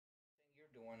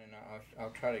one, and I'll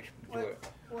try to do it.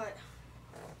 What?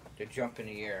 To jump in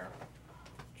the air.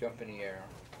 Jump in the air.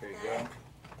 Here you go.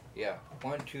 Yeah.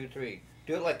 1, 2, 3.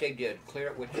 Do it like they did. Clear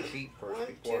it with your feet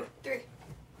first. 1, 2,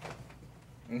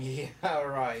 3. Yeah,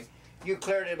 right. You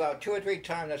cleared it about 2 or 3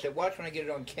 times. I said, watch when I get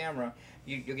it on camera.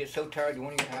 You'll get so tired you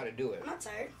won't even know how to do it. I'm not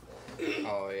tired.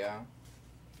 Oh, yeah?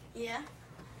 Yeah.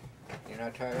 You're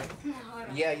not tired? No,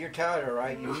 yeah, you're tired, all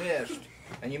right? You missed.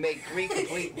 And you made 3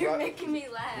 complete You're making me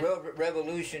laugh.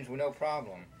 revolutions with no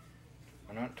problem.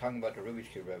 I'm not talking about the Rubik's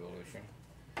Cube revolution.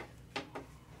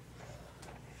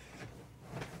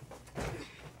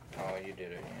 Oh, you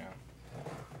did it, yeah.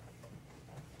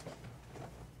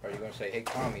 Or you're going to say, hey,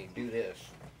 Tommy, do this.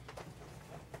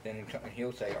 Then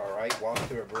he'll say, all right, walk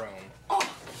through a broom.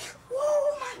 Oh!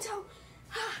 Whoa, my toe!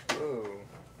 Ooh.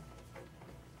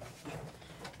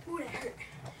 Ooh, that hurt.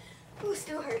 Ooh,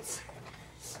 still hurts.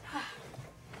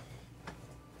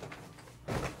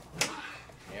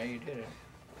 Yeah, you did it.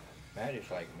 Matt is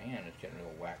like, man, it's getting a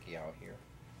little wacky out here.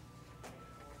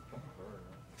 Don't hurt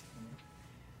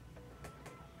her.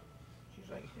 She's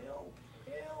like, help,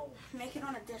 help. Make it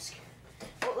on a disc.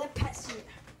 Oh, let Pat see it.